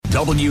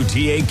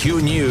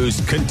WTAQ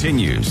News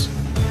continues.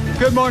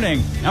 Good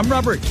morning. I'm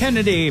Robert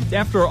Kennedy.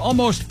 After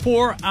almost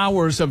 4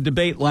 hours of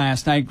debate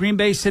last night, Green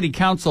Bay City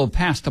Council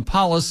passed a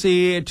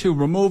policy to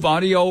remove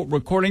audio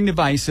recording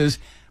devices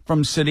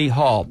from City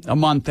Hall. A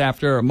month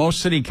after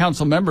most City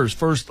Council members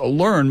first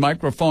learned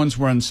microphones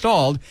were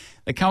installed,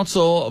 the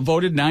council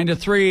voted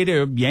 9-3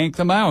 to yank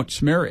them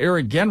out. Mayor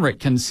Eric Genrich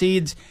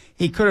concedes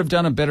he could have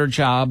done a better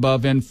job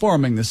of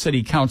informing the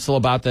City Council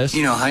about this.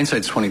 You know,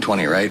 hindsight's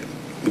 20/20, right?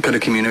 We could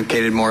have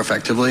communicated more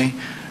effectively,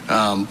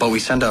 but we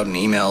sent out an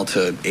email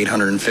to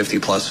 850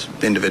 plus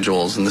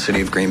individuals in the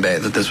city of Green Bay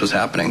that this was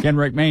happening.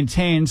 Genrich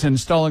maintains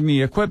installing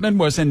the equipment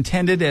was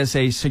intended as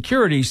a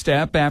security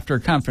step after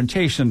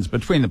confrontations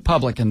between the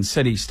public and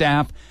city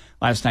staff.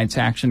 Last night's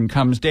action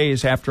comes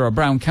days after a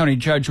Brown County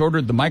judge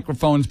ordered the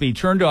microphones be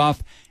turned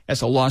off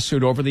as a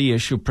lawsuit over the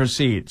issue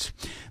proceeds.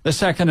 The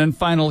second and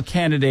final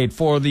candidate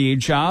for the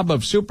job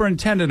of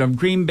superintendent of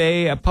Green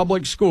Bay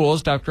Public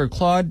Schools, Dr.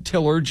 Claude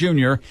Tiller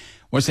Jr.,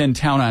 was in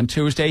town on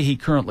Tuesday. He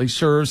currently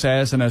serves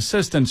as an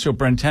assistant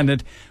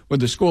superintendent with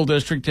the school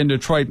district in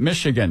Detroit,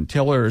 Michigan.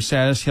 Tiller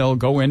says he'll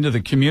go into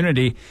the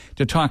community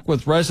to talk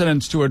with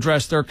residents to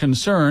address their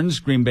concerns.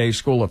 Green Bay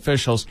school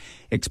officials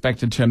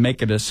expected to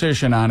make a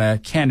decision on a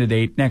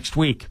candidate next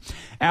week.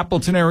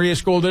 Appleton Area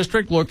School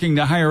District looking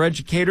to hire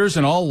educators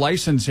in all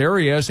licensed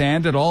areas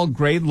and at all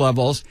grade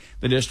levels.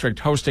 The district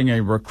hosting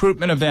a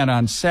recruitment event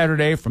on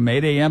Saturday from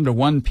 8 a.m. to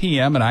 1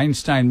 p.m. at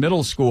Einstein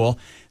Middle School.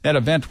 That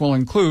event will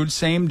include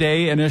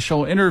same-day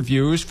initial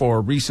interviews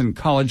for recent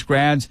college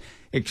grads,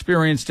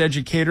 experienced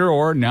educator,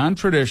 or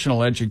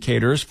non-traditional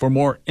educators. For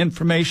more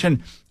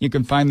information, you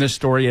can find this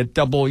story at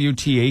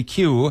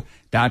WTAQ.com.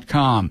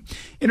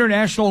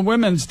 International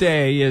Women's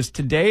Day is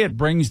today. It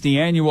brings the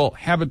annual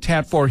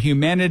Habitat for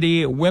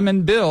Humanity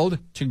Women Build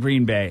to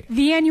Green Bay.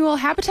 The annual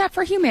Habitat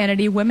for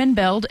Humanity Women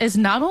Build is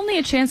not only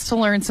a chance to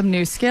learn some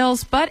new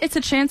skills, but it's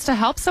a chance to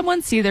help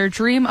someone see their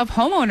dream of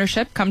home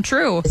ownership come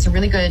true. It's a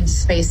really good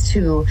space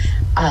to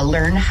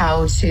learn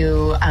how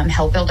to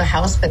help build a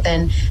house, but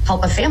then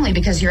help a family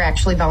because you're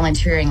actually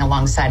volunteering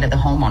alongside of the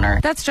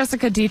homeowner. That's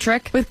Jessica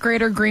Dietrich with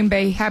Greater Green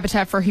Bay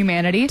Habitat for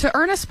Humanity. To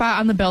earn a spot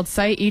on the build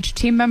site, each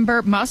team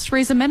member must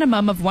raise a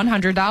minimum of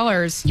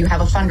 $100. You have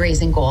a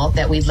fundraising goal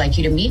that we'd like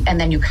you to meet, and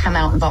then you come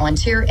out and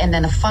volunteer, and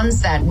then the funds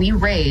that we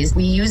raise,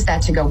 we use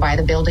that to go buy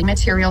the building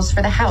materials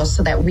for the house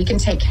so that we can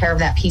take care of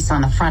that piece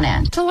on the front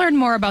end. To learn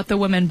more about the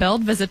Women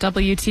Build, visit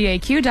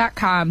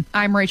WTAQ.com.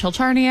 I'm Rachel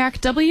Charniak,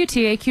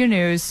 WTAQ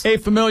News. A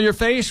familiar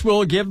face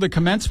will give the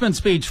commencement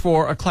speech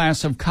for a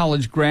class of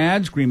college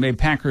grads. Green Bay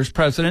Packers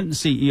president and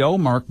CEO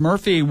Mark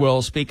Murphy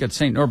will speak at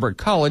St. Norbert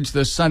College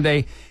this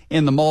Sunday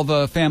in the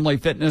Mulva Family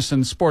Fitness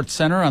and Sports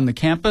Center on the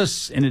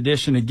campus. In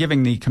addition to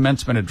giving the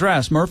commencement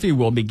address, Murphy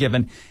will be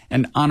given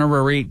an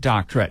honorary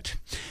doctorate.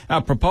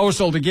 A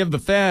proposal to give the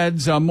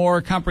feds a more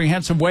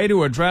comprehensive way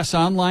to address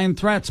online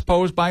threats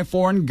posed by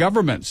foreign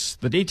governments.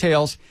 The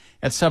details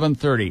at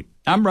 7:30.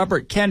 I'm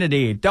Robert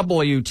Kennedy,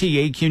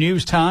 WTAQ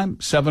News Time,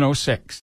 7:06.